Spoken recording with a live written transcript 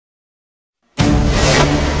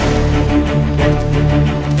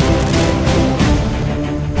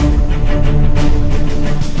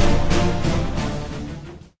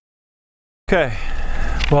Okay,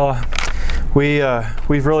 well,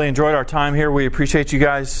 we've really enjoyed our time here. We appreciate you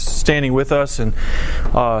guys standing with us and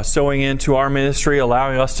sowing into our ministry,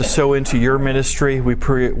 allowing us to sow into your ministry. We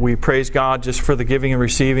praise God just for the giving and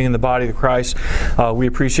receiving in the body of Christ. We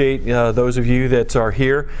appreciate those of you that are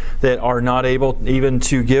here that are not able even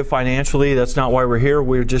to give financially. That's not why we're here.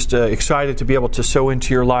 We're just excited to be able to sow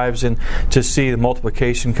into your lives and to see the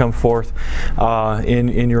multiplication come forth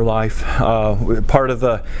in your life. Part of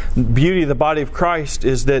the beauty of the body of Christ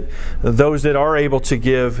is that those that are able to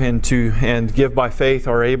give and give by faith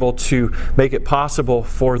are able to make it possible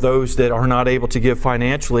for those that are not able to give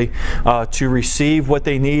financially to receive what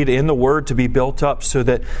they need in the Word to be built up, so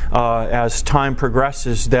that as time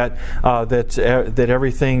progresses that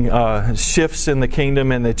everything shifts in the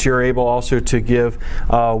kingdom, and that you're able also to give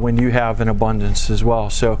when you have an abundance as well.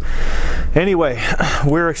 So anyway,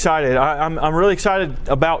 we're excited. I'm really excited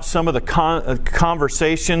about some of the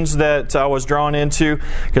conversations that I was drawn into,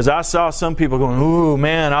 because I saw some people going, "Ooh,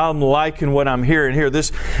 man, I'm liking what I'm hearing here."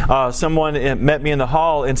 Someone met me in the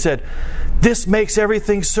hall and said, "This makes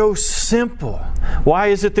everything so simple. Why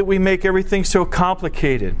is it that we make everything so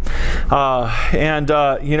complicated?"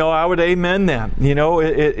 I would amen that.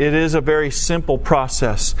 It is a very simple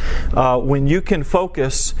process. When you can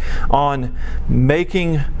focus on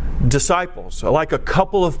making disciples, like a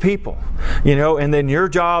couple of people, and then your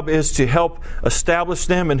job is to help establish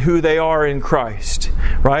them in who they are in Christ,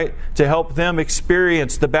 right? To help them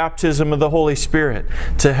experience the baptism of the Holy Spirit,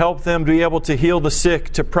 to help them be able to heal the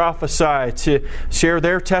sick, to prophesy, to share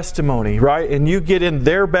their testimony, right? And you get in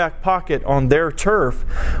their back pocket on their turf,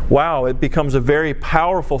 wow, it becomes a very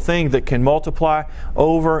powerful thing that can multiply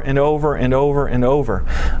over and over and over and over.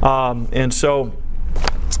 One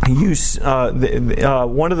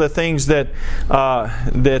of the things that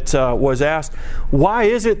was asked, why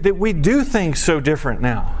is it that we do things so different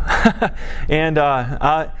now? And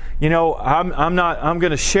I'm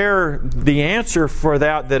going to share the answer for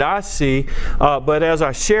that I see, but as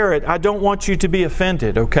I share it, I don't want you to be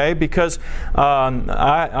offended, okay? Because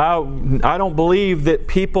I don't believe that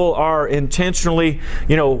people are intentionally,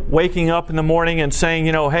 waking up in the morning and saying,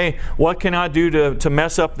 hey, what can I do to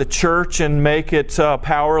mess up the church and make it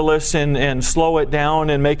powerless and slow it down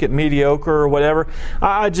and make it mediocre or whatever.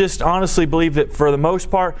 I just honestly believe that for the most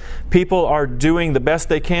part, people are doing the best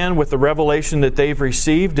they can with the revelation that they've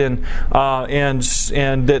received, and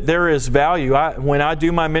that there is value. When I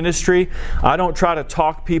do my ministry, I don't try to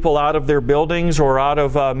talk people out of their buildings or out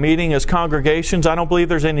of meeting as congregations. I don't believe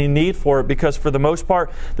there's any need for it, because for the most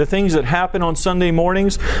part, the things that happen on Sunday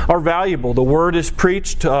mornings are valuable. The Word is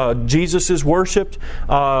preached, Jesus is worshipped,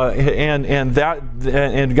 and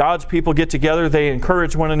God's people get together. They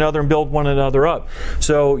encourage one another and build one another up.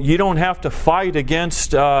 So you don't have to fight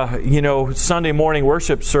against Sunday morning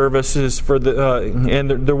worship services for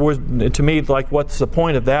there was, to me, like, what's the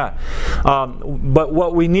point of that? But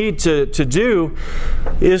what we need to do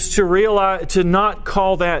is to realize, to not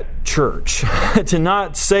call that church, to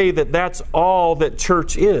not say that that's all that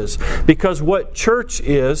church is, because what church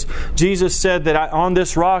is, Jesus said that on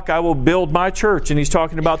this rock I will build my church, and He's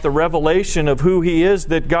talking about the revelation of who He is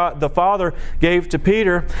that God the Father gave to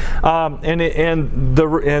Peter, and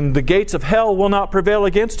the gates of hell will not prevail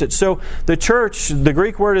against it. So the church, the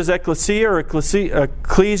Greek word is ecclesia or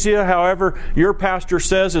ecclesia, however your pastor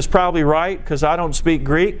says is probably right, because I don't speak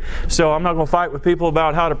Greek, so I'm not going to fight with people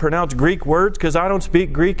about how to pronounce Greek words, because I don't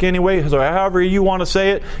speak Greek anyway. So however you want to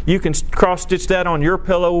say it, you can cross-stitch that on your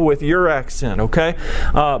pillow with your accent, okay?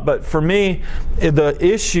 But for me, the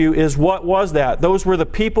issue is, what was that? Those were the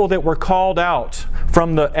people that were called out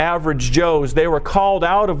from the average Joes. They were called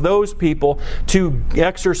out of those people to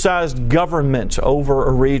exercise government over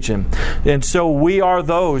a region. And so we are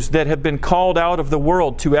those that have been called out of the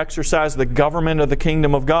world to exercise the government of the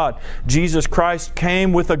kingdom of God. Jesus Christ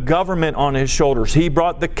came with a government on His shoulders. He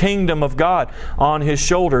brought the kingdom of God on His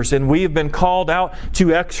shoulders, and we have been called out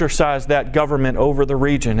to exercise that government over the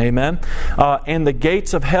region. Amen? And the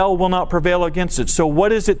gates of hell will not prevail against it. So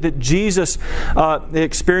what is it that Jesus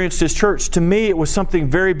experienced His church? To me, it was something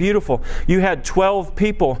very beautiful. You had 12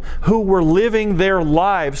 people who were living their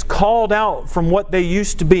lives called out from what they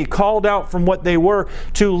used to be, called out from what they were,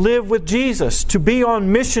 to live with Jesus, to be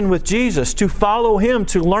on mission with Jesus, to follow Him,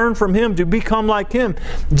 to learn from Him, to become like Him.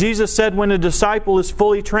 Jesus said when a disciple is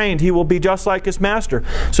fully trained, he will be just like his master.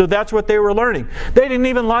 So that's what they were learning. They didn't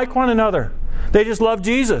even like one another. They just love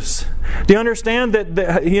Jesus. Do you understand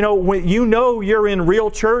that, when you're in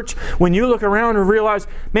real church, when you look around and realize,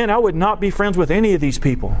 man, I would not be friends with any of these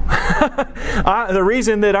people. The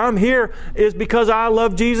reason that I'm here is because I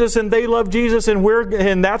love Jesus and they love Jesus,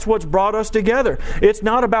 and that's what's brought us together. It's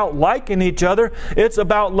not about liking each other. It's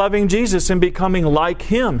about loving Jesus and becoming like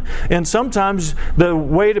Him. And sometimes the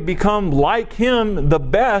way to become like Him the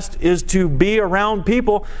best is to be around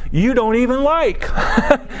people you don't even like.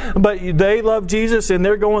 But they love Jesus and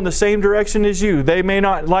they're going the same direction as you. They may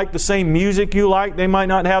not like the same music you like. They might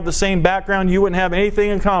not have the same background. You wouldn't have anything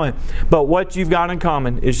in common. But what you've got in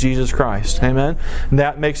common is Jesus Christ. Amen? And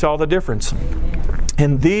that makes all the difference.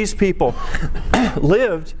 And these people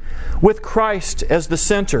lived with Christ as the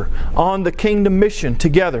center on the kingdom mission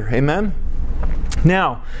together. Amen?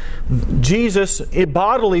 Now, Jesus, in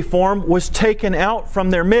bodily form, was taken out from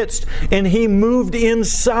their midst, and He moved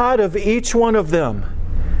inside of each one of them.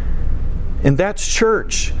 And that's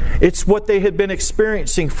church. It's what they had been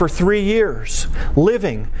experiencing for 3 years,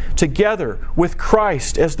 living together with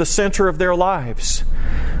Christ as the center of their lives.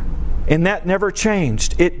 And that never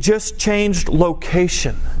changed. It just changed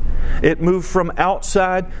location. It moved from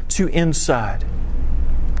outside to inside.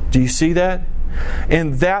 Do you see that?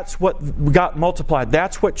 And that's what got multiplied.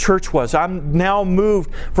 That's what church was. I'm now moved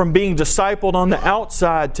from being discipled on the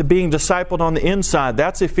outside to being discipled on the inside.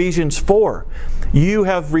 That's Ephesians 4. You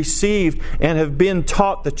have received and have been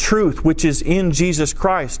taught the truth which is in Jesus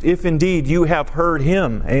Christ, if indeed you have heard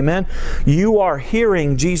Him. Amen? You are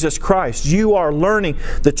hearing Jesus Christ. You are learning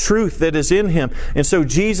the truth that is in Him. And so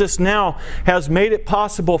Jesus now has made it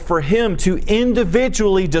possible for Him to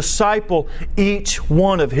individually disciple each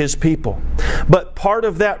one of His people. But part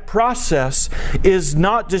of that process is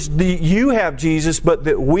not just you have Jesus, but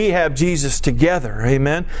that we have Jesus together.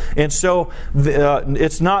 Amen? And so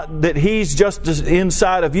it's not that He's just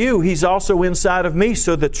inside of you. He's also inside of me.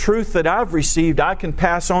 So the truth that I've received, I can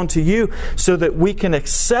pass on to you so that we can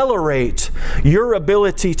accelerate your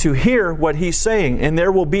ability to hear what He's saying. And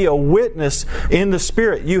there will be a witness in the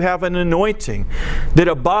Spirit. You have an anointing that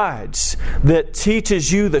abides, that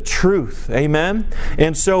teaches you the truth. Amen?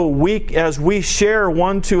 And so as we share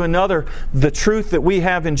one to another the truth that we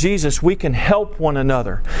have in Jesus, we can help one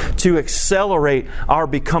another to accelerate our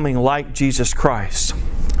becoming like Jesus Christ.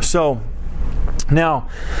 So, now,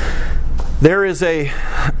 there's a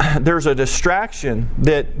distraction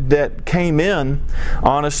that came in,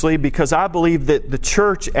 honestly, because I believe that the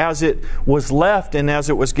church, as it was left and as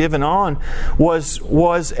it was given on, was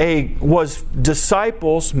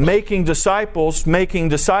disciples making disciples.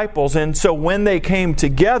 And so when they came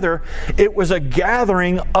together, it was a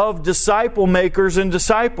gathering of disciple makers and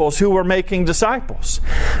disciples who were making disciples.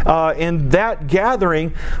 And that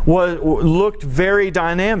gathering looked very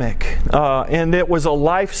dynamic, and it was a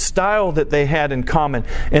lifestyle that they had in common.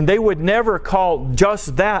 And they would never call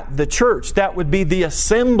just that the church. That would be the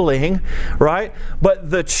assembling, right? But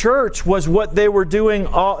the church was what they were doing.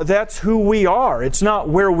 That's who we are. It's not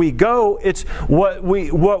where we go. It's what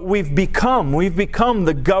we've become. We've become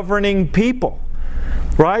the governing people.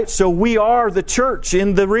 Right? So we are the church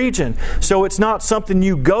in the region. So it's not something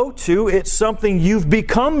you go to, it's something you've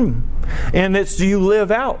become. And you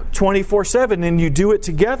live out 24/7 and you do it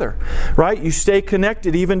together. Right? You stay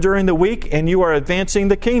connected even during the week and you are advancing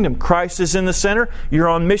the kingdom. Christ is in the center, you're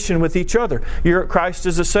on mission with each other. Christ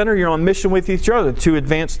is the center, you're on mission with each other to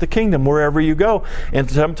advance the kingdom wherever you go.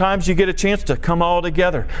 And sometimes you get a chance to come all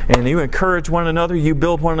together and you encourage one another, you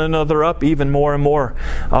build one another up even more and more.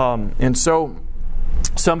 And so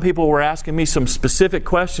some people were asking me some specific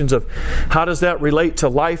questions of how does that relate to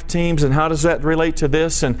life teams and how does that relate to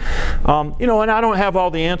this, and and I don't have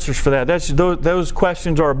all the answers for that. Those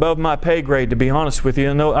questions are above my pay grade, to be honest with you.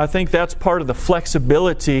 And I think that's part of the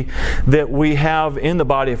flexibility that we have in the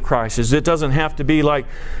body of Christ. Is it doesn't have to be like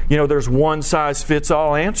there's one size fits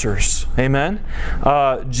all answers. Amen.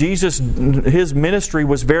 Jesus, His ministry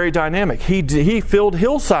was very dynamic. He filled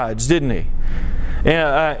hillsides, didn't He?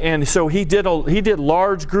 And so he did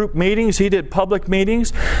large group meetings, he did public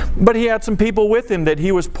meetings, but he had some people with him that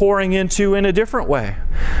he was pouring into in a different way.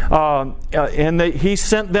 He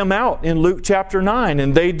sent them out in Luke chapter 9,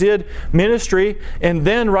 and they did ministry, and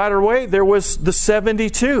then right away there was the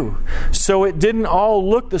 72. So it didn't all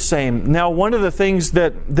look the same. Now, one of the things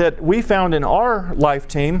that we found in our life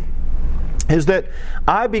team is that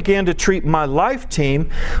I began to treat my life team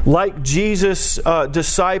like Jesus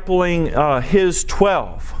discipling His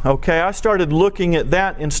 12. Okay, I started looking at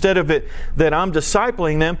that instead of it that I'm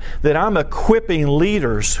discipling them, that I'm equipping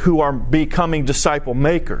leaders who are becoming disciple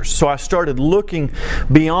makers. So I started looking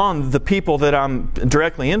beyond the people that I'm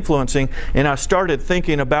directly influencing, and I started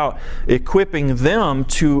thinking about equipping them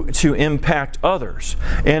to impact others.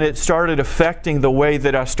 And it started affecting the way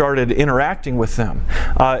that I started interacting with them.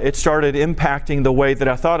 It started impacting impacting the way that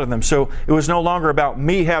I thought of them. So it was no longer about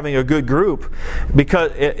me having a good group,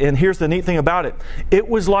 and here's the neat thing about it. It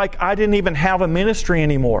was like I didn't even have a ministry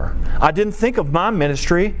anymore. I didn't think of my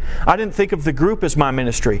ministry. I didn't think of the group as my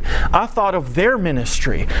ministry. I thought of their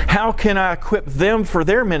ministry. How can I equip them for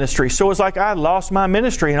their ministry? So it was like I lost my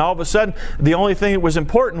ministry, and all of a sudden the only thing that was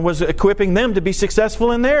important was equipping them to be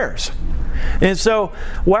successful in theirs. And so,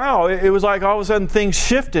 wow, it was like all of a sudden things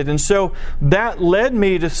shifted. And so that led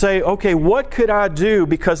me to say, okay, what could I do?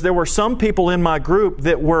 Because there were some people in my group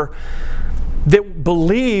that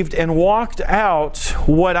believed and walked out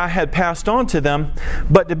what I had passed on to them.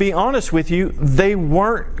 But to be honest with you, they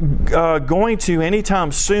weren't going to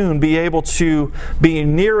anytime soon be able to be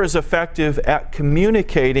near as effective at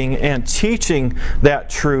communicating and teaching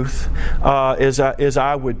that truth as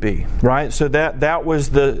I would be, right? So that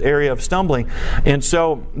was the area of stumbling. And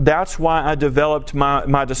so that's why I developed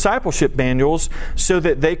my discipleship manuals, so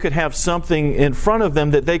that they could have something in front of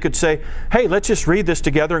them that they could say, hey, let's just read this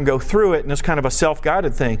together and go through it. And it's kind of a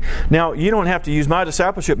self-guided thing. Now, you don't have to use my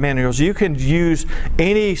discipleship manuals. You can use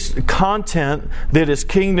any content that is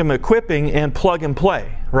kingdom equipping and plug and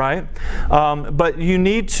play, right? But you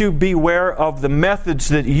need to beware of the methods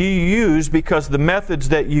that you use, because the methods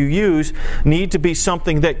that you use need to be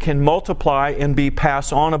something that can multiply and be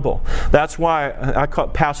pass-onable. That's why I call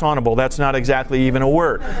it pass-onable. That's not exactly even a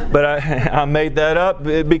word, but I made that up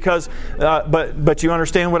because, but you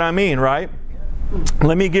understand what I mean, right?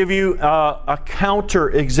 Let me give you a counter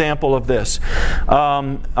example of this.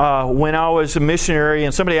 When I was a missionary,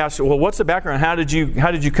 and somebody asked, well, what's the background? How did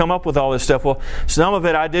you come up with all this stuff? Well, some of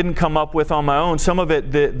it I didn't come up with on my own. Some of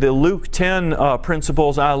it, the Luke 10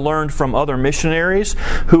 principles, I learned from other missionaries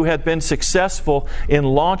who had been successful in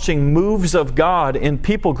launching moves of God in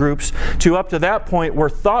people groups to up to that point were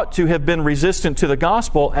thought to have been resistant to the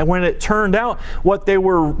gospel. And when it turned out what they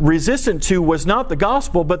were resistant to was not the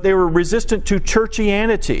gospel, but they were resistant to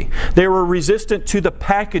churchianity. They were resistant to the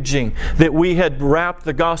packaging that we had wrapped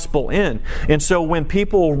the gospel in. And so when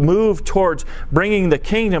people moved towards bringing the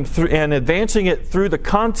kingdom through and advancing it through the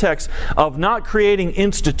context of not creating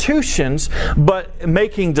institutions, but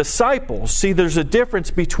making disciples. See, there's a difference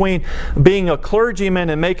between being a clergyman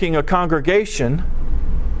and making a congregation,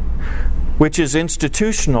 which is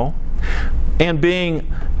institutional, and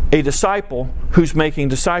being a disciple who's making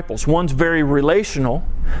disciples. One's very relational.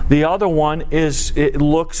 The other one it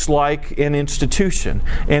looks like an institution.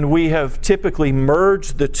 And we have typically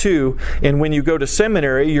merged the two. And when you go to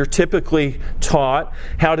seminary, you're typically taught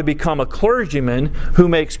how to become a clergyman who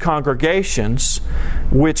makes congregations,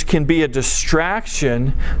 which can be a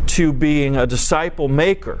distraction to being a disciple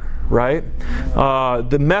maker. Right?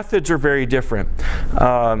 The methods are very different.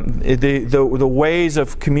 The ways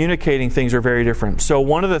of communicating things are very different. So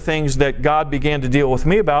one of the things that God began to deal with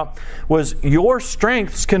me about was your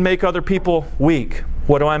strengths can make other people weak.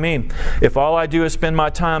 What do I mean? If all I do is spend my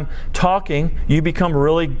time talking, you become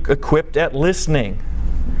really equipped at listening.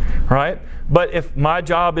 Right? But if my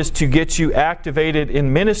job is to get you activated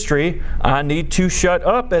in ministry, I need to shut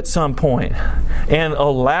up at some point and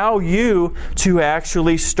allow you to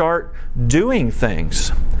actually start doing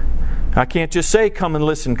things. I can't just say, come and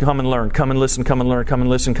listen, come and learn, come and listen, come and learn, come and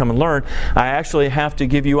listen, come and learn. I actually have to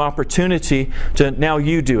give you opportunity to, now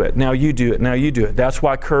you do it, now you do it, now you do it. That's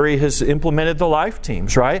why Curry has implemented the life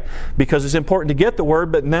teams, right? Because it's important to get the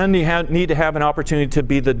Word, but then you need to have an opportunity to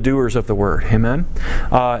be the doers of the Word. Amen?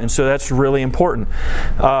 And so that's really important.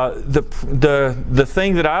 The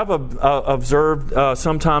thing that I've observed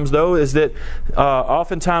sometimes, though, is that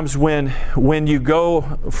oftentimes when you go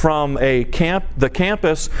from the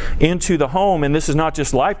campus into the home, and this is not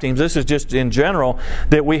just life teams, this is just in general,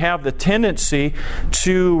 that we have the tendency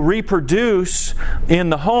to reproduce in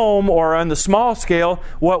the home or on the small scale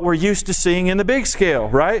what we're used to seeing in the big scale,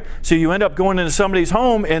 right? So you end up going into somebody's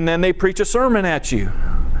home and then they preach a sermon at you.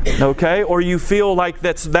 Okay? Or you feel like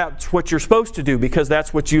that's what you're supposed to do because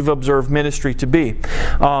that's what you've observed ministry to be.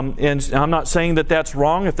 And I'm not saying that that's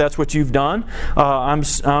wrong if that's what you've done.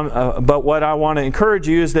 But what I want to encourage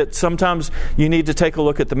you is that sometimes you need to take a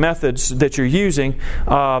look at the methods that you're using,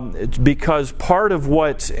 because part of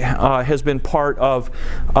what has been part of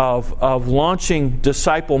launching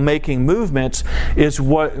disciple-making movements is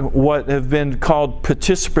what have been called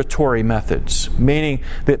participatory methods, meaning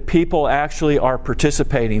that people actually are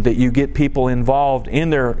participating. participating, that you get people involved in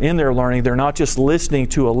their learning. They're not just listening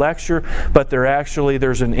to a lecture, but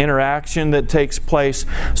there's an interaction that takes place,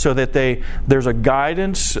 so that there's a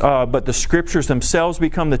guidance, but the Scriptures themselves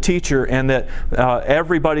become the teacher, and that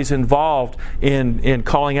everybody's involved in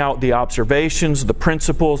calling out the observations, the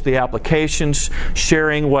principles, the applications,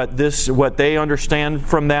 sharing what they understand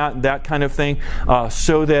from that kind of thing,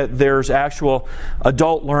 so that there's actual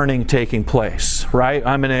adult learning taking place, right?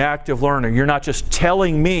 I'm an active learner. You're not just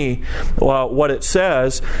telling me what it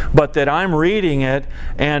says, but that I'm reading it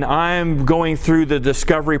and I'm going through the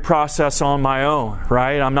discovery process on my own,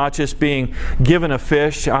 right? I'm not just being given a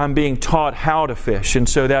fish, I'm being taught how to fish. And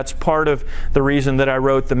so that's part of the reason that I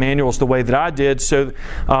wrote the manuals the way that I did, so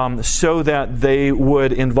that they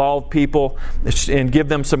would involve people and give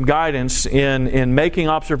them some guidance in making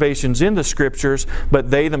observations in the Scriptures,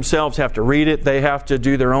 but they themselves have to read it, they have to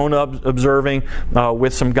do their own observing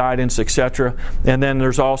with some guidance, etc. And then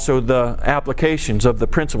there's also the applications of the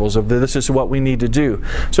principles of this is what we need to do.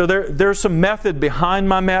 So there's some method behind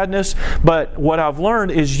my madness, but what I've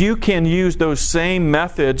learned is you can use those same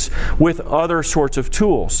methods with other sorts of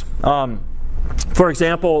tools. For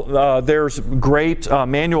example, there's great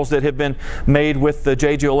manuals that have been made with the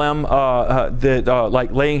JGLM,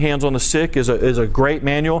 like Laying Hands on the Sick is a great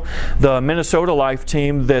manual. The Minnesota Life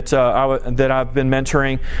team that I've been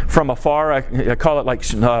mentoring from afar, I call it like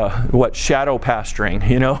shadow pastoring.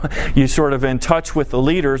 You know, you sort of in touch with the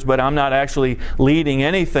leaders, but I'm not actually leading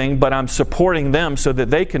anything, but I'm supporting them so that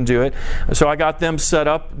they can do it. So I got them set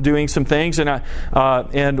up doing some things,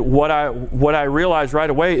 and what I realized right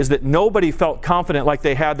away is that nobody felt confident like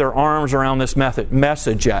they had their arms around this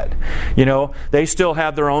message yet. You know, they still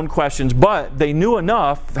had their own questions, but they knew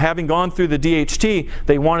enough, having gone through the DHT,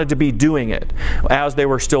 they wanted to be doing it as they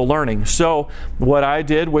were still learning. So what I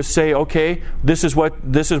did was say, okay, this is what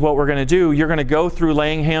we're going to do. You're going to go through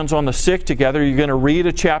Laying Hands on the Sick together. You're going to read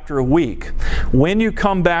a chapter a week. When you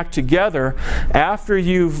come back together, after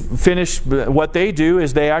you've finished, what they do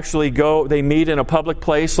is they meet in a public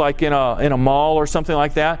place, like in a mall or something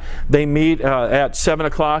like that. They meet at 7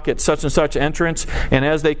 o'clock at such and such entrance, and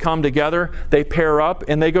as they come together, they pair up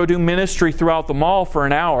and they go do ministry throughout the mall for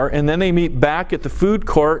an hour, and then they meet back at the food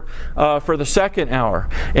court for the second hour.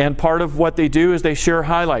 And part of what they do is they share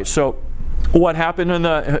highlights. So what happened in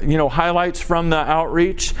the highlights from the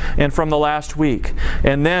outreach and from the last week,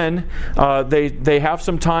 and then they have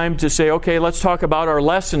some time to say, okay, let's talk about our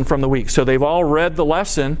lesson from the week. So they've all read the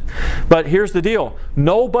lesson, but here's the deal: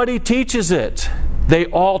 nobody teaches it, they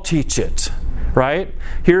all teach it. Right?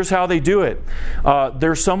 Here's how they do it.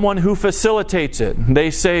 There's someone who facilitates it. They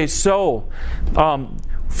say, so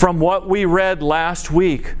from what we read last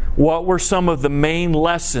week, what were some of the main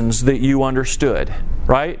lessons that you understood?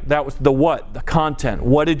 Right? That was the what, the content.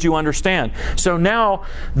 What did you understand? So now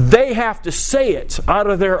they have to say it out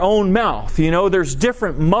of their own mouth. You know, there's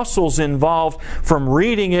different muscles involved from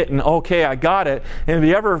reading it and, okay, I got it. And have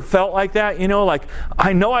you ever felt like that? You know, like,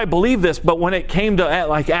 I know I believe this, but when it came to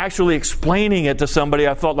like actually explaining it to somebody,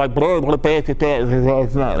 I felt like,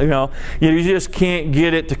 you just can't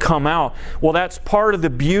get it to come out. Well, that's part of the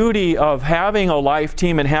beauty of having a life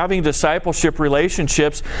team and having discipleship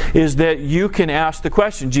relationships, is that you can ask the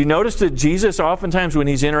questions. You notice that Jesus oftentimes when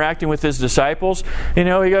He's interacting with His disciples, He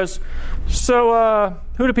goes, so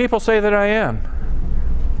who do people say that I am?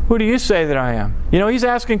 Who do you say that I am? He's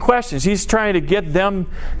asking questions. He's trying to get them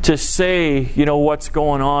to say, what's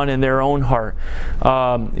going on in their own heart.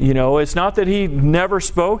 It's not that He never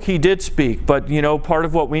spoke. He did speak. But, part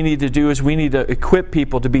of what we need to do is we need to equip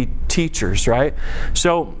people to be teachers, right?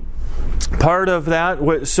 So part of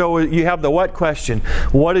that, so you have the what question.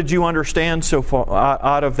 What did you understand so far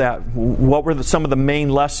out of that? What were some of the main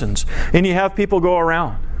lessons? And you have people go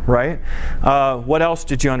around, right? What else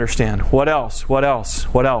did you understand? What else? What else?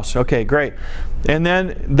 What else? Okay, great. And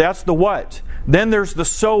then that's the what. Then there's the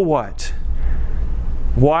so what.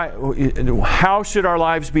 Why? How should our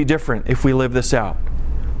lives be different if we live this out?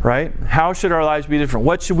 Right? How should our lives be different?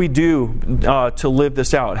 What should we do to live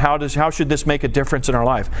this out? How should this make a difference in our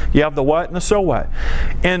life? You have the what and the so what.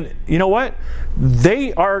 And you know what?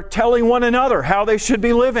 They are telling one another how they should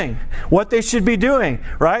be living, what they should be doing,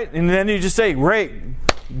 right? And then you just say, great,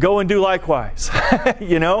 go and do likewise.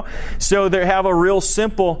 So they have a real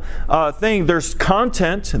simple thing. There's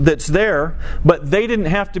content that's there, but they didn't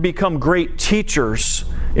have to become great teachers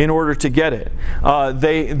in order to get it. But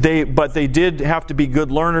they did have to be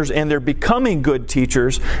good learners, and they're becoming good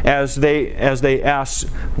teachers as they ask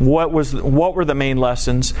what were the main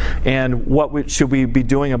lessons and what should we be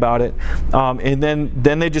doing about it. And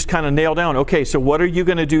then they just kind of nail down, okay, so what are you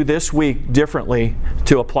going to do this week differently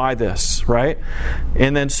to apply this, right?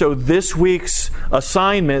 And then so this week's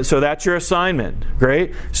assignment, so that's your assignment.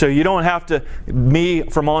 Great. So you don't have to, me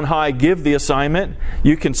from on high, give the assignment.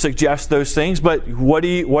 You can suggest those things, but what are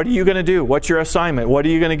you going to do? What's your assignment? What are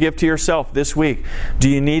you going to give to yourself this week? Do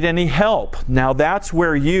you need any help? Now that's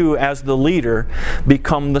where you, as the leader,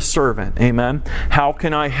 become the servant. Amen. How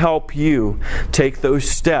can I help you take those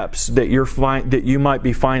steps that you might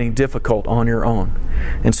be finding difficult on your own?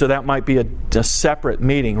 And so that might be a separate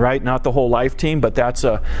meeting, right? Not the whole life team, but that's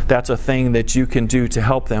a thing that you can do to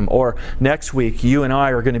help them. Or next week, you and I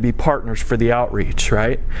are going to be partners for the outreach,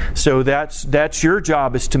 right? So that's your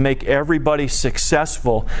job, is to make everybody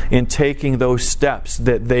successful in taking those steps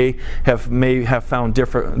that they may have found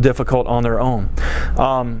difficult on their own.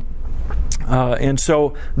 And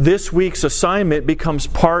so this week's assignment becomes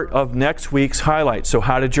part of next week's highlight. So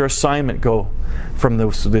how did your assignment go from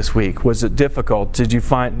this week? Was it difficult? Did you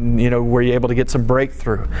find, were you able to get some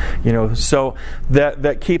breakthrough? So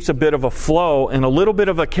that keeps a bit of a flow and a little bit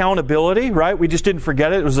of accountability, right? We just didn't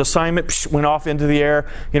forget it. It was assignment, went off into the air.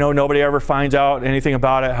 Nobody ever finds out anything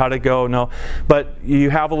about it, how to go. No. But you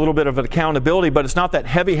have a little bit of an accountability, but it's not that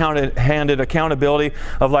heavy-handed accountability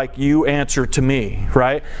of like, you answer to me,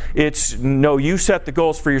 right? It's, no, you set the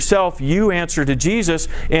goals for yourself, you answer to Jesus,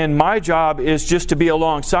 and my job is just to be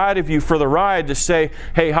alongside of you for the ride, to say,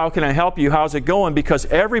 hey, how can I help you? How's it going? Because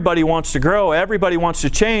everybody wants to grow, everybody wants to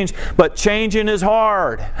change, but changing is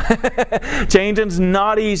hard. Changing's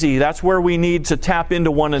not easy. That's where we need to tap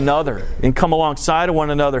into one another and come alongside of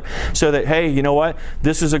one another so that, hey, you know what?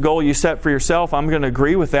 This is a goal you set for yourself. I'm going to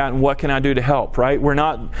agree with that, and what can I do to help, right? We're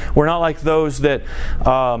not like those that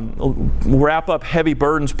wrap up heavy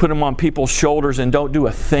burdens, put them on people's shoulders, and don't do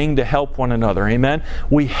a thing to help one another. Amen?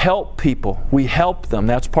 We help people. We help them.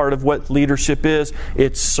 That's part of what leadership is.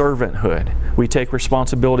 It's servanthood. We take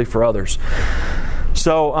responsibility for others.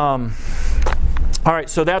 So, all right,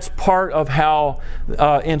 so that's part of how,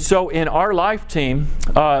 and so in our life team,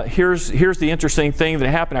 here's the interesting thing that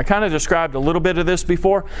happened. I kind of described a little bit of this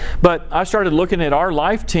before, but I started looking at our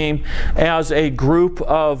life team as a group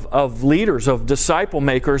of leaders, of disciple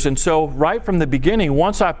makers. And so right from the beginning,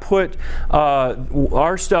 once I put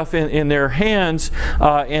our stuff in their hands,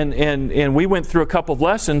 and we went through a couple of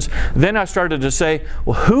lessons, then I started to say,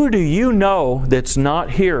 well, who do you know that's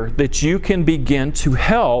not here that you can begin to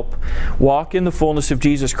help walk in the fullness of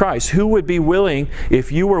Jesus Christ? Who would be willing,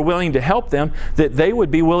 if you were willing to help them, that they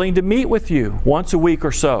would be willing to meet with you once a week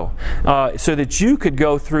or so that you could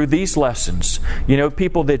go through these lessons?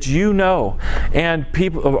 People that you know. And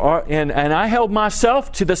people and I held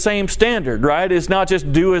myself to the same standard, right? It's not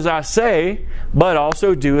just do as I say, but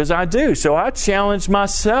also do as I do. So I challenged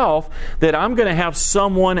myself that I'm going to have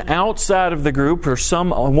someone outside of the group, or some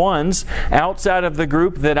ones outside of the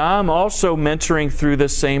group, that I'm also mentoring through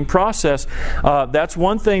this same process. That's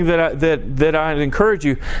one thing that I'd encourage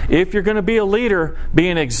you. If you're going to be a leader, be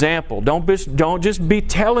an example. Don't just be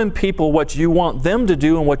telling people what you want them to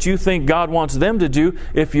do and what you think God wants them to do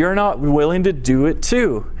if you're not willing to do it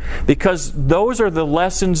too. Because those are the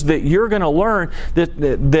lessons that you're going to learn,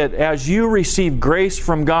 that as you receive grace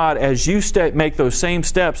from God, as you make those same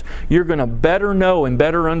steps, you're going to better know and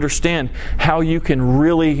better understand how you can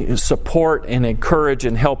really support and encourage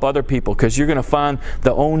and help other people, because you're going to find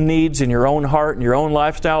the own needs in your own heart and your own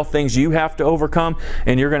lifestyle, things you have to overcome,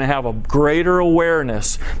 and you're going to have a greater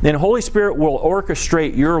awareness. And Holy Spirit will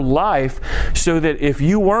orchestrate your life so that if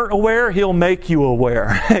you weren't aware, He'll make you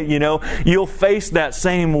aware. You'll face that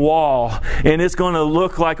same wall, and it's going to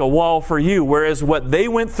look like a wall for you, whereas what they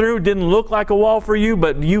went through didn't look like a wall for you,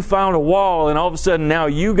 but you found a wall, and all of a sudden now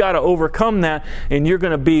you got to overcome that, and you're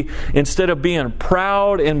going to be, instead of being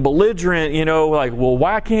proud and belligerent, like, well,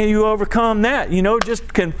 why can't you overcome that?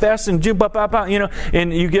 Just confess and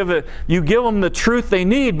and you give them the truth they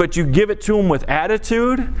need, but you give it to them with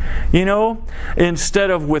attitude,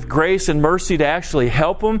 instead of with grace and mercy to actually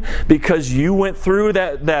help them, because you went through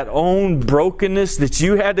that own brokenness that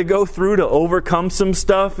you had to go through to overcome some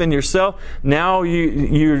stuff in yourself. Now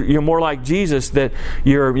you're more like Jesus, that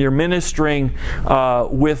you're ministering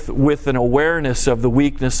with an awareness of the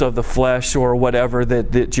weakness of the flesh or whatever,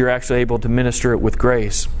 that you're actually able to minister it with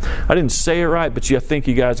grace. I didn't say it right, but I think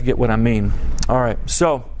you guys get what I mean. All right,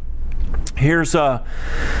 so Here's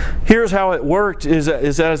how it worked is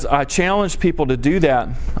as I challenged people to do that,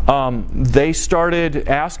 they started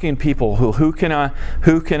asking people, who can I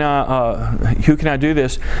do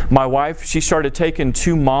this? My wife, she started taking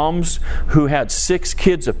 2 moms who had 6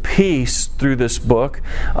 kids apiece through this book.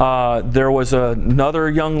 There was another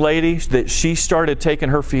young lady that she started taking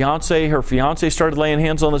her fiance. Her fiance started laying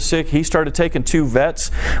hands on the sick. He started taking 2 vets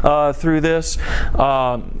through this.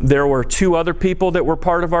 There were 2 other people that were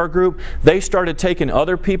part of our group. They started taking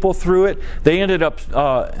other people through it. They ended up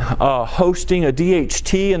hosting a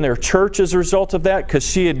DHT in their church as a result of that, because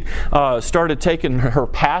she had started taking her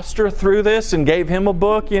pastor through this and gave him a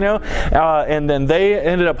book, and then they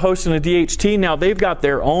ended up hosting a DHT. Now they've got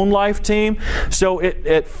their own life team. So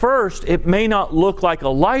at first, it may not look like a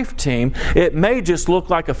life team. It may just look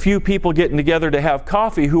like a few people getting together to have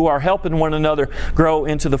coffee who are helping one another grow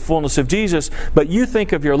into the fullness of Jesus. But you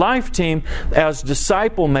think of your life team as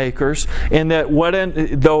disciple makers, and that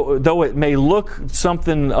though it may look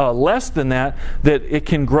something less than that it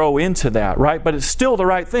can grow into that, right? But it's still the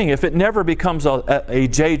right thing. If it never becomes a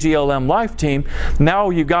JGLM life team, now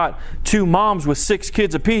you got 2 moms with 6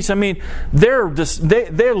 kids apiece. I mean, they're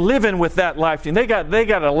living with that life team. They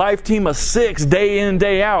got a life team of 6 day in,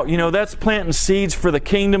 day out. That's planting seeds for the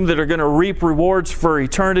kingdom that are going to reap rewards for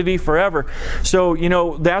eternity forever. So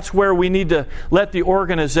that's where we need to let the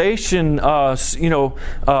organization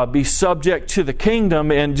be subject to the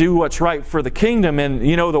kingdom and do what's right for the kingdom, and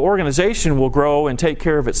the organization will grow and take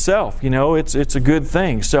care of itself. It's a good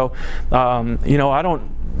thing. So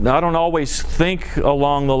I don't always think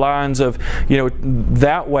along the lines of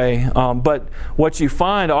that way, but what you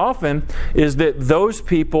find often is that those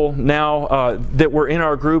people now that were in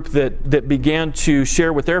our group that began to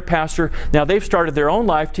share with their pastor, now they've started their own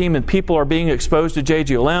life team, and people are being exposed to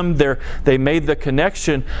JGLM. They made the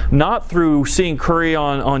connection not through seeing Curry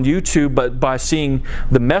on YouTube, but by seeing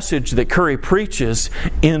the message that Curry preaches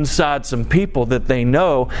inside some people that they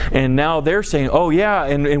know, and now they're saying, oh yeah,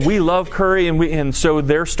 and we love Curry, and so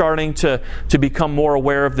they're starting to become more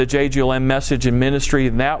aware of the JGLM message and ministry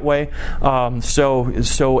in that way.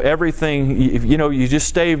 So everything, you just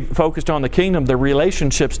stay focused on the kingdom, the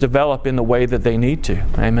relationships develop in the way that they need to.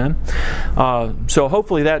 Amen. So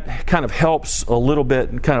hopefully that kind of helps a little bit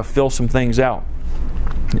and kind of fill some things out.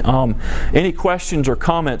 Any questions or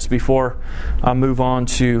comments before I move on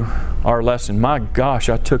to our lesson? My gosh,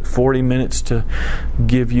 I took 40 minutes to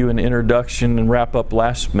give you an introduction and wrap up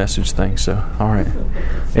last message thing. So, all right.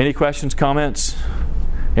 Any questions, comments?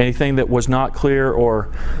 Anything that was not clear or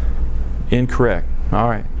incorrect? All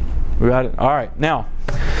right. We got it? All right. Now,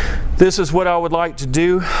 this is what I would like to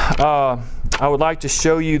do. I would like to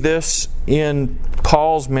show you this in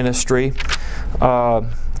Paul's ministry.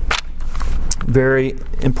 Very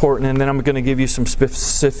important, and then I'm going to give you some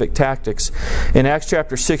specific tactics. In Acts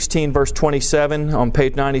chapter 16, verse 27, on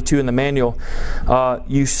page 92 in the manual,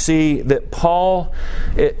 you see that Paul,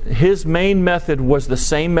 his main method was the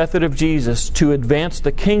same method of Jesus, to advance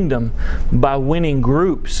the kingdom by winning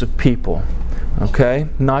groups of people. Okay?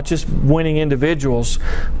 Not just winning individuals,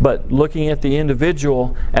 but looking at the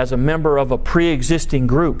individual as a member of a pre-existing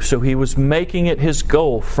group. So he was making it his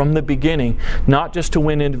goal from the beginning, not just to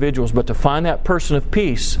win individuals, but to find that person of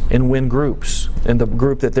peace and win groups, and the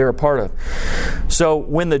group that they're a part of. So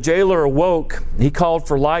when the jailer awoke, he called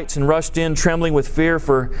for lights and rushed in, trembling with fear,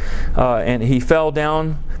 and he fell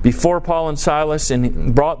down before Paul and Silas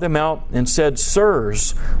and brought them out and said,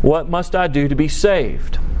 "Sirs, what must I do to be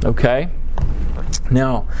saved?" Okay?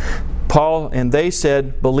 Now, Paul and they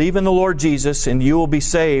said, "Believe in the Lord Jesus and you will be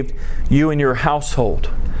saved, you and your household."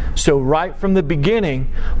 So right from the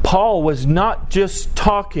beginning, Paul was not just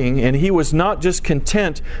talking, and he was not just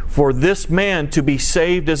content for this man to be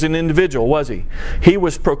saved as an individual, was he? He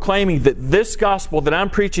was proclaiming that this gospel that I'm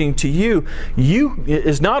preaching to you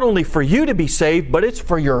is not only for you to be saved, but it's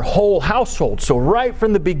for your whole household. So right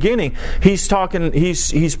from the beginning, he's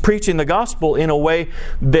preaching the gospel in a way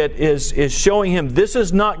that is showing him this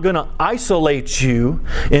is not going to isolate you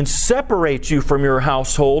and separate you from your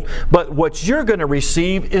household, but what you're going to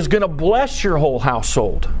receive is going to bless your whole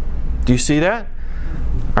household. Do you see that?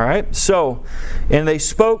 All right. So, and they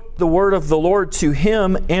spoke the word of the Lord to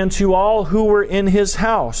him and to all who were in his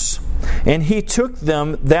house. And he took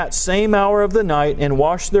them that same hour of the night and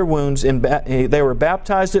washed their wounds, and they were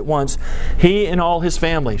baptized at once, he and all his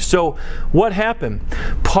family. So what happened?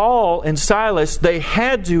 Paul and Silas, they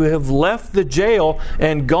had to have left the jail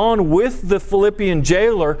and gone with the Philippian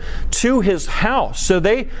jailer to his house. So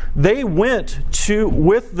they went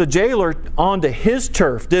with the jailer onto his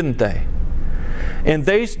turf, didn't they?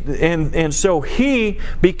 And so he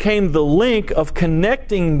became the link of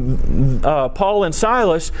connecting Paul and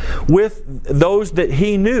Silas with those that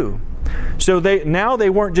he knew. So now they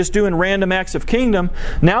weren't just doing random acts of kingdom.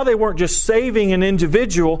 Now they weren't just saving an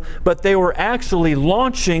individual, but they were actually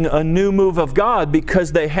launching a new move of God,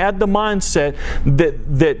 because they had the mindset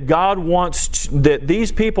that God wants, that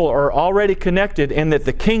these people are already connected, and that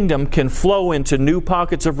the kingdom can flow into new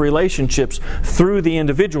pockets of relationships through the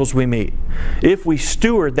individuals we meet, if we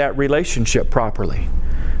steward that relationship properly.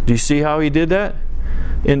 Do you see how he did that?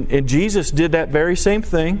 And Jesus did that very same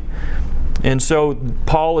thing. And so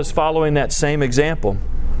Paul is following that same example.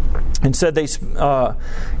 And said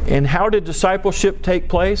and how did discipleship take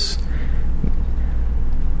place?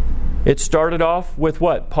 It started off with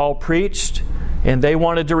what? Paul preached, and they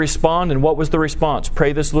wanted to respond. And what was the response?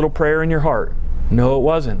 Pray this little prayer in your heart. No, it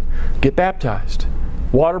wasn't. Get baptized.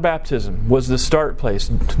 Water baptism was the start place.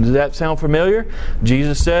 Does that sound familiar?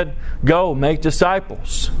 Jesus said, go, make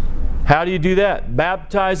disciples. How do you do that?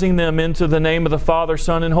 Baptizing them into the name of the Father,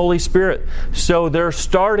 Son, and Holy Spirit. So there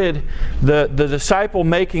started, the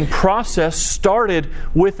disciple-making process started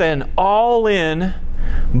with an all-in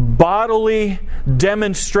bodily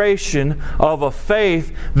demonstration of a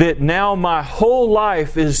faith that now my old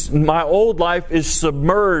life is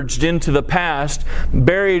submerged into the past,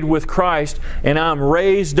 buried with Christ, and I'm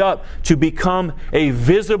raised up to become a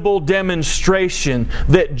visible demonstration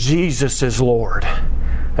that Jesus is Lord.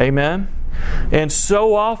 Amen? And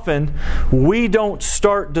so often, we don't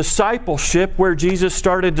start discipleship where Jesus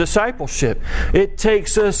started discipleship. It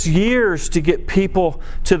takes us years to get people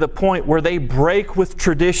to the point where they break with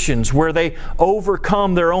traditions, where they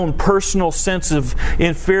overcome their own personal sense of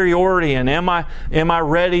inferiority, and am I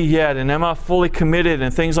ready yet, and am I fully committed,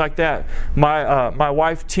 and things like that. My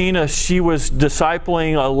wife Tina, she was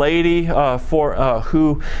discipling a lady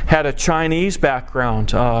who had a Chinese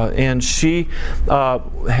background, and she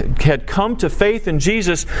had come to faith in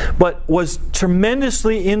Jesus, but was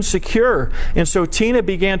tremendously insecure. And so Tina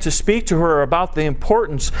began to speak to her about the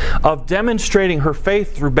importance of demonstrating her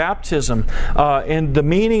faith through baptism and the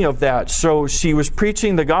meaning of that. So she was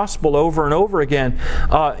preaching the gospel over and over again.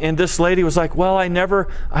 And this lady was like, well, I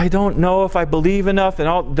don't know if I believe enough.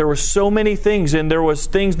 And there were so many things. And there was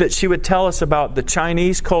things that she would tell us about the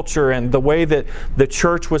Chinese culture and the way that the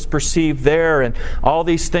church was perceived there and all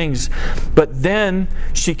these things. But then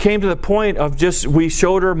she came to the point of we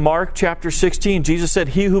showed her Mark chapter 16. Jesus said,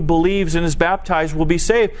 he who believes and is baptized will be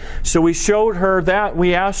saved. So we showed her that.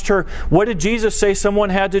 We asked her, what did Jesus say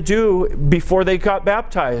someone had to do before they got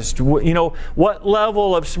baptized? What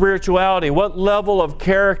level of spirituality, what level of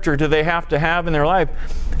character do they have to have in their life?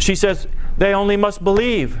 She says, they only must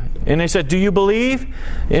believe. And they said, do you believe?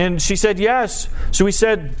 And she said, yes. So we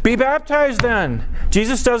said, be baptized then.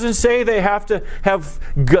 Jesus doesn't say they have to have,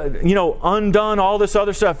 undone all this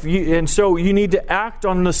other stuff. And so you need to act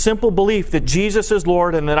on the simple belief that Jesus is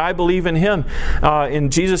Lord and that I believe in Him.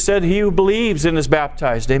 And Jesus said, he who believes and is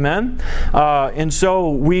baptized. Amen? And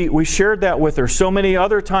so we shared that with her. So many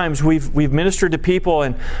other times we've ministered to people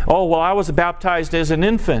and, I was baptized as an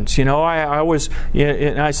infant. I was,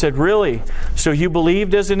 and I said, really? So you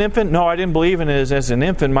believed as an infant? No, I didn't believe in it as an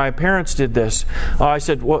infant. My parents did this. I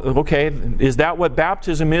said, well, okay, is that what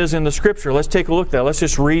baptism is in the Scripture? Let's take a look at that. Let's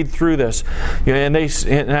just read through this. And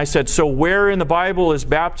I said, so where in the Bible is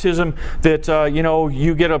baptism that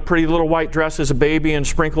you get a pretty little white dress as a baby and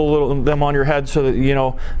sprinkle them on your head so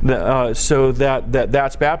that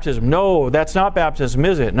that's baptism? No, that's not baptism,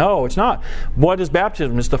 is it? No, it's not. What is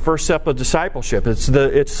baptism? It's the first step of discipleship.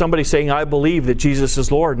 It's somebody saying, I believe that Jesus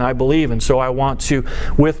is Lord, and I believe, and so I want to,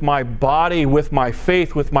 with my body, with my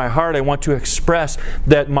faith, with my heart, I want to express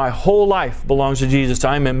that my whole life belongs to Jesus.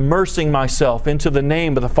 I'm immersing myself into the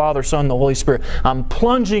name of the Father, Son, and the Holy Spirit. I'm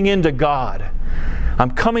plunging into God.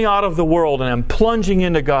 I'm coming out of the world and I'm plunging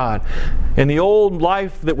into God. And the old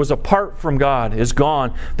life that was apart from God is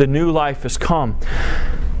gone. The new life has come.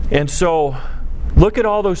 And so, look at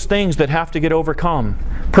all those things that have to get overcome.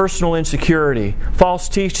 Personal insecurity, false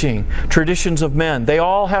teaching, traditions of men. They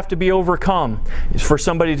all have to be overcome for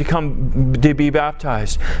somebody to be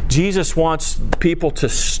baptized. Jesus wants people to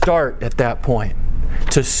start at that point.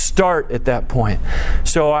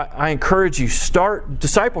 So I encourage you, start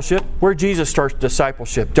discipleship where Jesus starts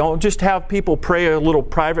discipleship. Don't just have people pray a little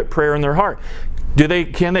private prayer in their heart.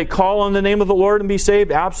 Can they call on the name of the Lord and be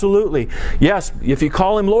saved? Absolutely. Yes, if you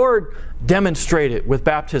call Him Lord, Demonstrate it with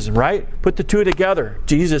baptism, right? Put the two together.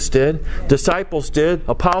 Jesus did, disciples did,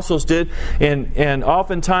 apostles did, and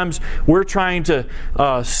oftentimes we're trying to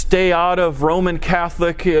stay out of Roman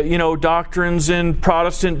Catholic, doctrines and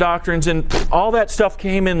Protestant doctrines, and all that stuff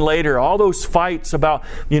came in later. All those fights about,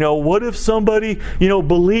 what if somebody,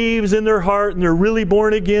 believes in their heart and they're really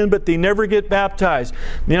born again, but they never get baptized?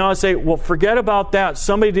 I say, well, forget about that.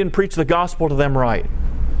 Somebody didn't preach the gospel to them right.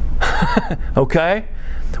 Okay?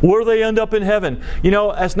 Where they end up in heaven.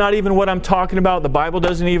 That's not even what I'm talking about. The Bible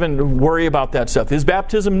doesn't even worry about that stuff. Is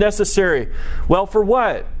baptism necessary? Well, for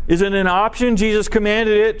what? Is it an option? Jesus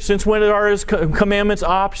commanded it. Since when are His commandments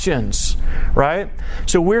options? Right?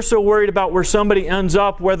 So we're so worried about where somebody ends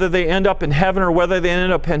up, whether they end up in heaven or whether they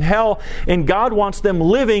end up in hell. And God wants them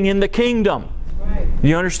living in the kingdom.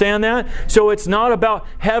 You understand that? So it's not about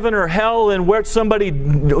heaven or hell and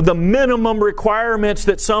the minimum requirements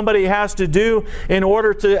that somebody has to do in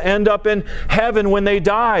order to end up in heaven when they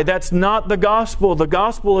die. That's not the gospel. The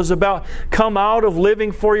gospel is about come out of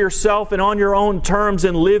living for yourself and on your own terms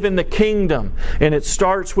and live in the kingdom. And it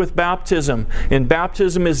starts with baptism. And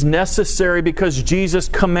baptism is necessary because Jesus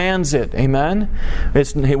commands it. Amen?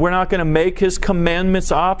 We're not going to make His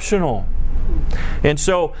commandments optional. And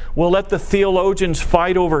so we'll let the theologians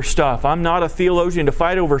fight over stuff. I'm not a theologian to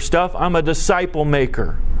fight over stuff. I'm a disciple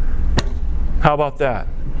maker. How about that?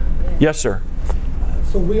 Yes, sir.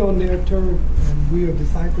 So we on their turf and we are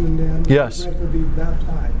discipling them. Yes. We're ready to be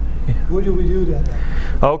baptized. Where do we do that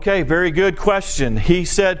at? Okay, very good question. He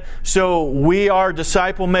said, so we are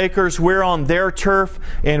disciple makers. We're on their turf,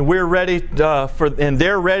 and we're ready and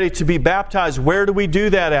they're ready to be baptized. Where do we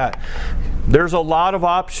do that at? There's a lot of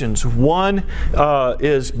options. One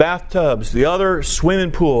is bathtubs. The other,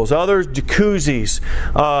 swimming pools. Others, jacuzzis.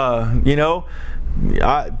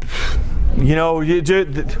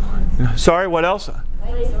 Sorry, what else?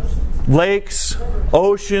 Lakes,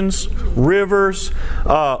 oceans, rivers,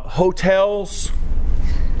 hotels.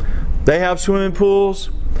 They have swimming pools.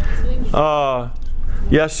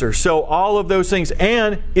 Yes, sir. So all of those things.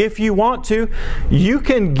 And if you want to, you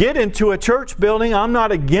can get into a church building. I'm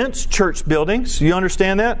not against church buildings. You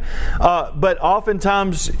understand that? But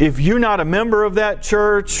oftentimes, if you're not a member of that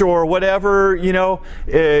church or whatever, you're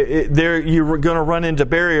going to run into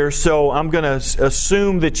barriers. So I'm going to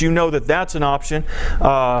assume that you know that that's an option.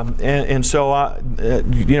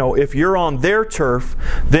 If you're on their turf,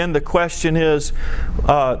 then the question is,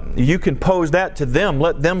 you can pose that to them.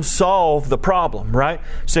 Let them solve the problem, right?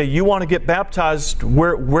 Say, you want to get baptized,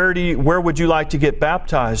 where would you like to get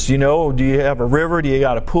baptized? Do you have a river? Do you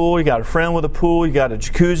got a pool? You got a friend with a pool? You got a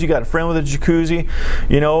jacuzzi? You got a friend with a jacuzzi?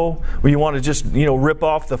 You want to just, rip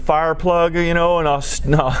off the fire plug, and I'll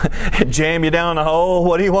jam you down the hole?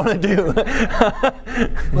 What do you want to do?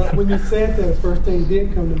 But when you said that, the first thing that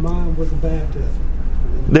did come to mind was a baptism.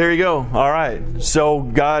 There you go. All right. So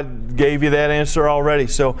God gave you that answer already.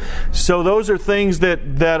 So those are things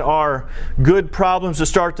that are good problems to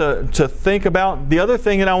start to think about. The other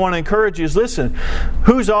thing that I want to encourage you is, listen,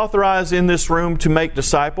 who's authorized in this room to make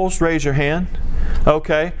disciples? Raise your hand.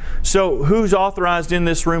 Okay. So who's authorized in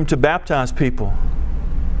this room to baptize people?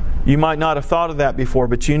 You might not have thought of that before,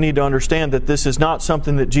 but you need to understand that this is not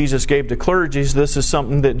something that Jesus gave to clergy. This is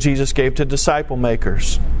something that Jesus gave to disciple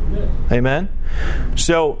makers. Amen?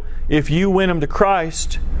 So, if you win them to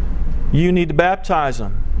Christ, you need to baptize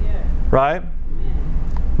them. Right?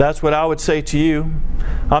 That's what I would say to you.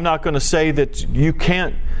 I'm not going to say that you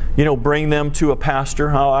can't, bring them to a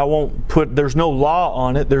pastor. I won't there's no law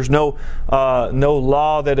on it. There's no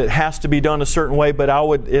law that it has to be done a certain way, but I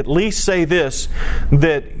would at least say this,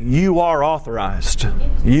 that you are authorized.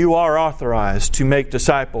 You are authorized to make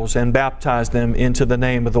disciples and baptize them into the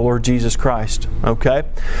name of the Lord Jesus Christ. Okay?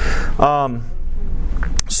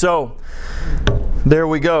 So, there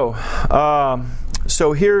we go.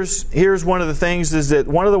 So here's one of the things, is that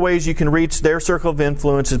one of the ways you can reach their circle of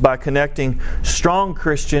influence is by connecting strong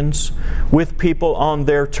Christians with people on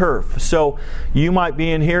their turf. So you might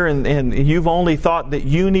be in here and you've only thought that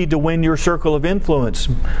you need to win your circle of influence.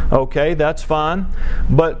 Okay, that's fine.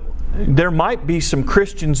 But there might be some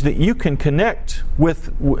Christians that you can connect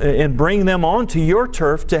with and bring them onto your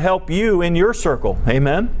turf to help you in your circle.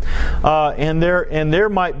 Amen. And there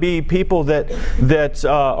might be people that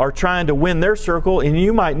are trying to win their circle, and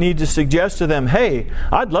you might need to suggest to them, "Hey,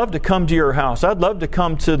 I'd love to come to your house. I'd love to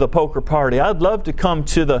come to the poker party. I'd love to come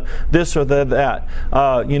to the this or the that.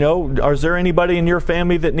 Is there anybody in your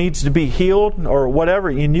family that needs to be healed or whatever?"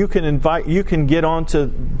 And you can get onto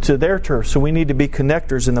their turf. So we need to be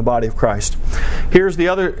connectors in the body body of Christ. Here's the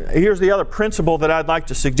other principle that I'd like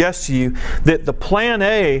to suggest to you, that the plan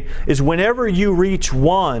A is whenever you reach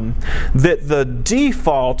one, that the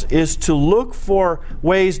default is to look for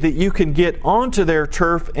ways that you can get onto their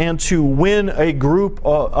turf and to win a group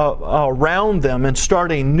around them and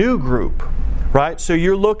start a new group. Right? So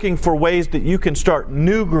you're looking for ways that you can start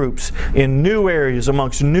new groups in new areas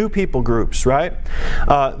amongst new people groups, right?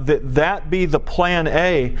 That be the plan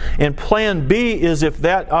A. And plan B is if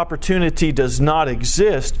that opportunity does not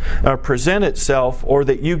exist or present itself, or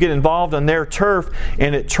that you get involved on their turf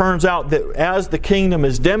and it turns out that as the kingdom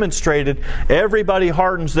is demonstrated, everybody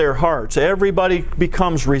hardens their hearts. Everybody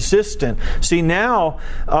becomes resistant. See, now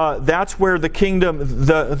that's where the kingdom,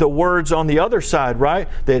 the words on the other side, right?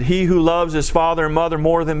 That he who loves his father and mother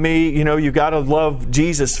more than me, you got to love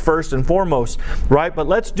Jesus first and foremost, right? But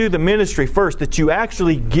let's do the ministry first, that you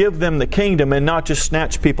actually give them the kingdom and not just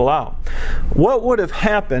snatch people out. What would have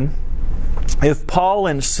happened if Paul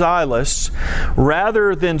and Silas,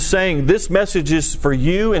 rather than saying this message is for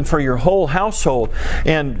you and for your whole household,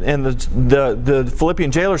 and the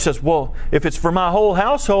Philippian jailer says, well, if it's for my whole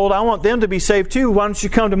household, I want them to be saved too. Why don't you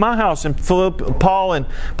come to my house? And Paul and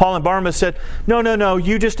Barnabas said, no,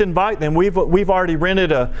 you just invite them. We've already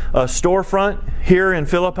rented a storefront here in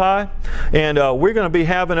Philippi, and we're going to be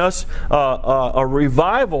having us a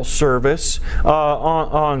revival service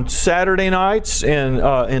on Saturday nights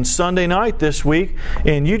and Sunday night this week,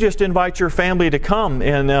 and you just invite your family to come,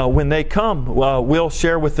 and when they come, we'll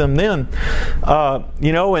share with them then.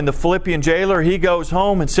 And the Philippian jailer, he goes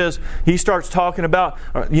home and says, he starts talking about,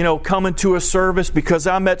 coming to a service because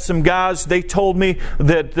I met some guys, they told me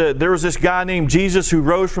that there was this guy named Jesus who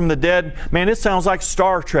rose from the dead. Man, it sounds like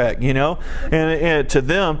Star Trek, and to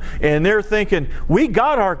them, and they're thinking, we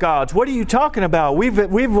got our gods. What are you talking about?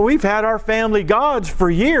 We've had our family gods for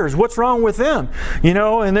years. What's wrong with them?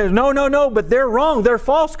 And there's no, but they're wrong. They're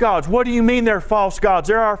false gods. What do you mean they're false gods?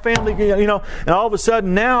 They're our family, and all of a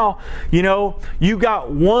sudden now, you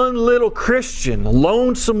got one little Christian,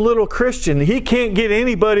 lonesome little Christian. He can't get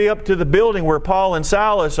anybody up to the building where Paul and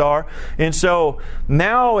Silas are. And so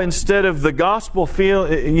now, instead of the gospel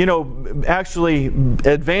actually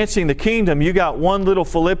advancing the kingdom, you got one little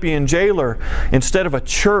Philippian jailer instead of a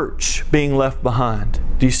church being left behind.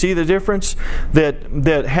 Do you see the difference?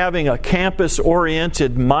 That having a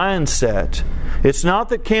campus-oriented mindset, it's not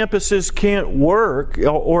that campuses can't work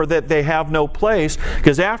or that they have no place,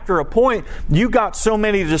 because after a point, you got so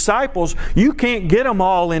many disciples, you can't get them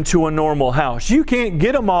all into a normal house. You can't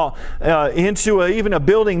get them all into even a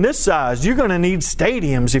building this size. You're going to need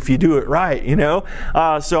stadiums if you do it right,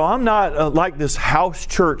 So I'm not like this house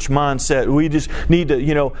church mindset. We just need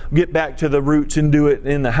to, get back to the roots and do it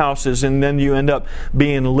in the houses, and then you end up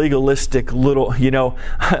being legalistic little,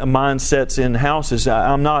 mindsets in houses.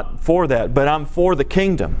 I'm not for that, but I'm for the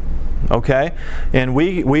kingdom. Okay? And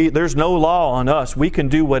we there's no law on us. We can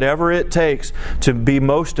do whatever it takes to be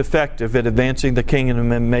most effective at advancing the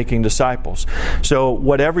kingdom and making disciples. So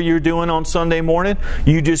whatever you're doing on Sunday morning,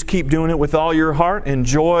 you just keep doing it with all your heart.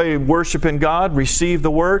 Enjoy worshiping God, receive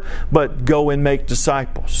the Word, but go and make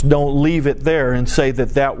disciples. Don't leave it there and say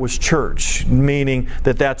that was church, meaning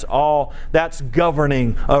that's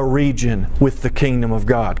governing a region with the kingdom of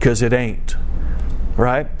God, because it ain't.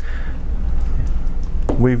 Right?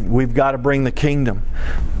 We've got to bring the kingdom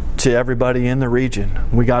to everybody in the region.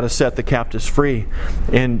 We got to set the captives free.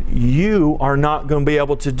 And you are not going to be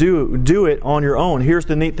able to do it on your own. Here's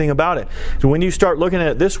the neat thing about it. So when you start looking at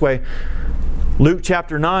it this way, Luke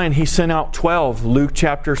chapter 9, He sent out 12. Luke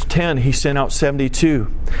chapter 10, He sent out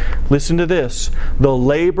 72. Listen to this. The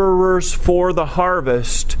laborers for the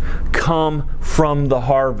harvest come from the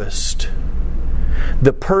harvest.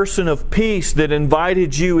 The person of peace that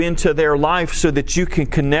invited you into their life so that you can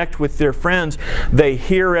connect with their friends, they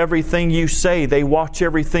hear everything you say. They watch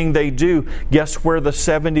everything they do. Guess where the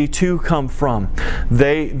 72 come from?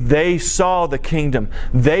 They saw the kingdom.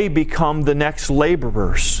 They become the next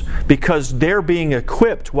laborers because they're being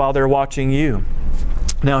equipped while they're watching you.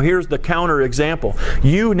 Now here's the counter example.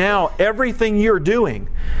 You now, everything you're doing,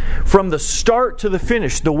 from the start to the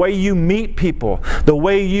finish, the way you meet people, the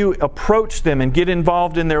way you approach them and get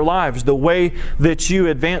involved in their lives, the way that you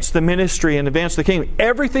advance the ministry and advance the kingdom,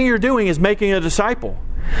 everything you're doing is making a disciple.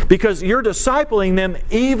 Because you're discipling them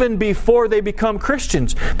even before they become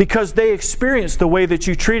Christians. Because they experience the way that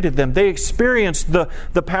you treated them. They experience the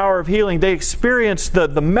power of healing. They experience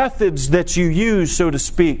the methods that you use, so to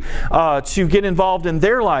speak, to get involved in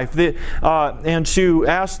their life. And to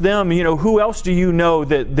ask them, who else do you know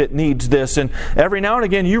that needs this? And every now and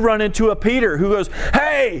again you run into a Peter who goes,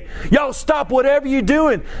 hey, y'all stop whatever you're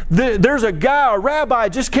doing. There's a guy, a rabbi,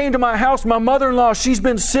 just came to my house. My mother-in-law, she's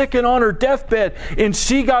been sick and on her deathbed. And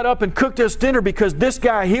she got up and cooked us dinner because this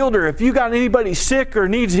guy healed her. If you got anybody sick or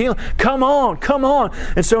needs healing, come on.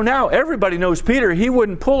 And so now everybody knows Peter. He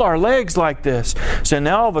wouldn't pull our legs like this. So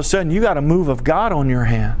now all of a sudden you got a move of God on your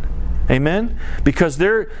hand. Amen? Because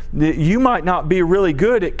you might not be really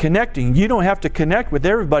good at connecting. You don't have to connect with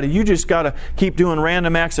everybody. You just got to keep doing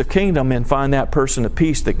random acts of kingdom and find that person of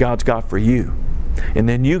peace that God's got for you. And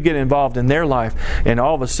then you get involved in their life, and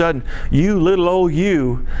all of a sudden, you, little old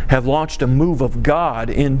you, have launched a move of God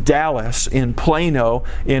in Dallas, in Plano,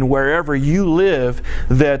 in wherever you live,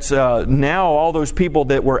 that now all those people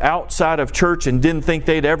that were outside of church and didn't think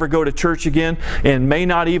they'd ever go to church again, and may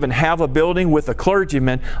not even have a building with a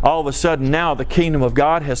clergyman, all of a sudden now the kingdom of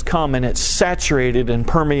God has come and it's saturated and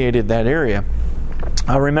permeated that area.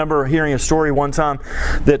 I remember hearing a story one time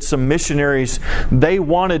that some missionaries, they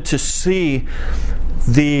wanted to see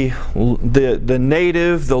the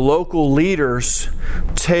local leaders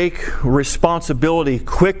take responsibility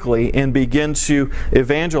quickly and begin to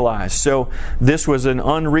evangelize. So this was an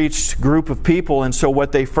unreached group of people, and so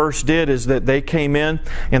what they first did is that they came in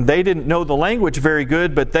and they didn't know the language very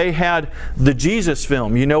good, but they had the Jesus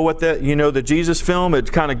film. The Jesus film?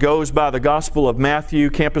 It kind of goes by the Gospel of Matthew.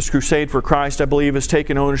 Campus Crusade for Christ, I believe, has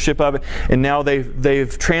taken ownership of it, and now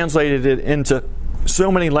they've translated it into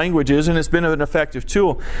so many languages, and it's been an effective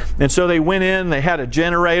tool. And so they went in, they had a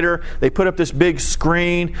generator, they put up this big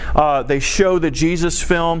screen, they show the Jesus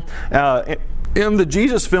film, and the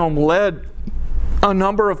Jesus film led a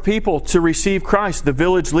number of people to receive Christ. The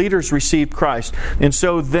village leaders received Christ. And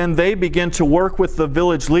so then they begin to work with the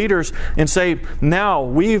village leaders and say, now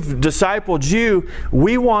we've discipled you.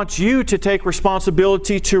 We want you to take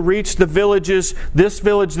responsibility to reach the villages, this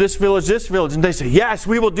village, this village, this village. And they say, yes,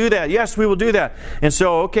 we will do that. Yes, we will do that. And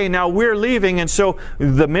so, okay, now we're leaving. And so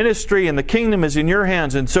the ministry and the kingdom is in your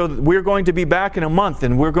hands. And so we're going to be back in a month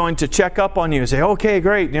and we're going to check up on you and say, okay,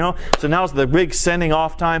 great. So now's the big sending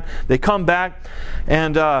off time. They come back.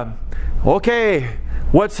 And, okay,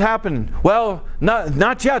 what's happened? Well,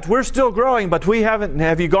 not yet. We're still growing, but we haven't.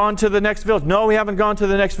 Have you gone to the next village? No, we haven't gone to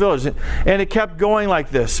the next village. And it kept going like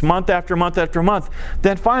this, month after month after month.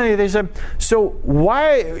 Then finally they said, so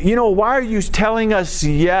why are you telling us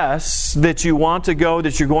yes, that you want to go,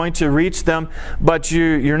 that you're going to reach them, but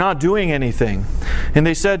you're not doing anything? And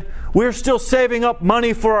they said, we're still saving up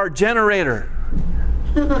money for our generator.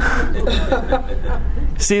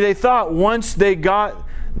 See, they thought once they got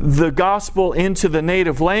the gospel into the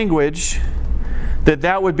native language,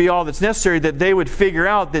 that would be all that's necessary, that they would figure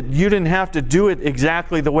out that you didn't have to do it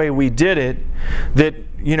exactly the way we did it, that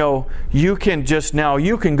you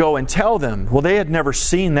can go and tell them. Well, they had never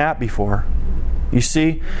seen that before. You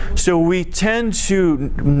see? So we tend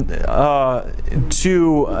to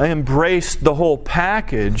embrace the whole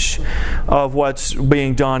package of what's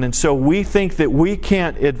being done. And so we think that we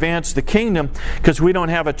can't advance the kingdom because we don't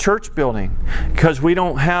have a church building, because we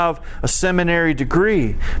don't have a seminary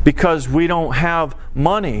degree, because we don't have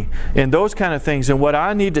money, and those kind of things. And what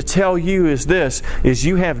I need to tell you is this, is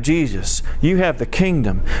you have Jesus. You have the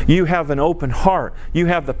kingdom. You have an open heart. You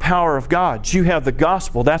have the power of God. You have the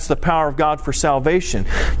gospel. That's the power of God for salvation.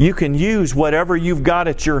 You can use whatever you've got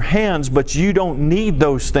at your hands, but you don't need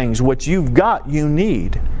those things. What you've got, you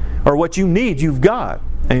need. Or what you need, you've got.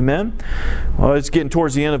 Amen? Well, it's getting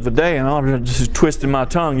towards the end of the day, and I'm just twisting my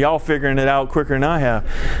tongue. Y'all figuring it out quicker than I have.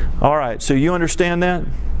 All right, so you understand that?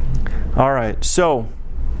 All right, so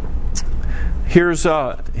here's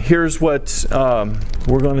what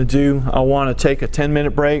we're going to do. I want to take a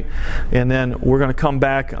 10-minute break, and then we're going to come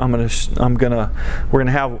back. We're going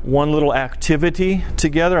to have one little activity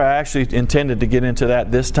together. I actually intended to get into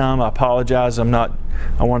that this time. I apologize. I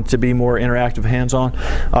want it to be more interactive, hands-on.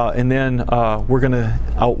 And then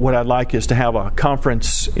what I'd like is to have a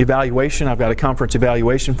conference evaluation. I've got a conference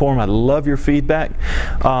evaluation form. I'd love your feedback.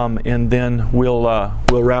 And then we'll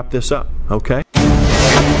wrap this up. Okay?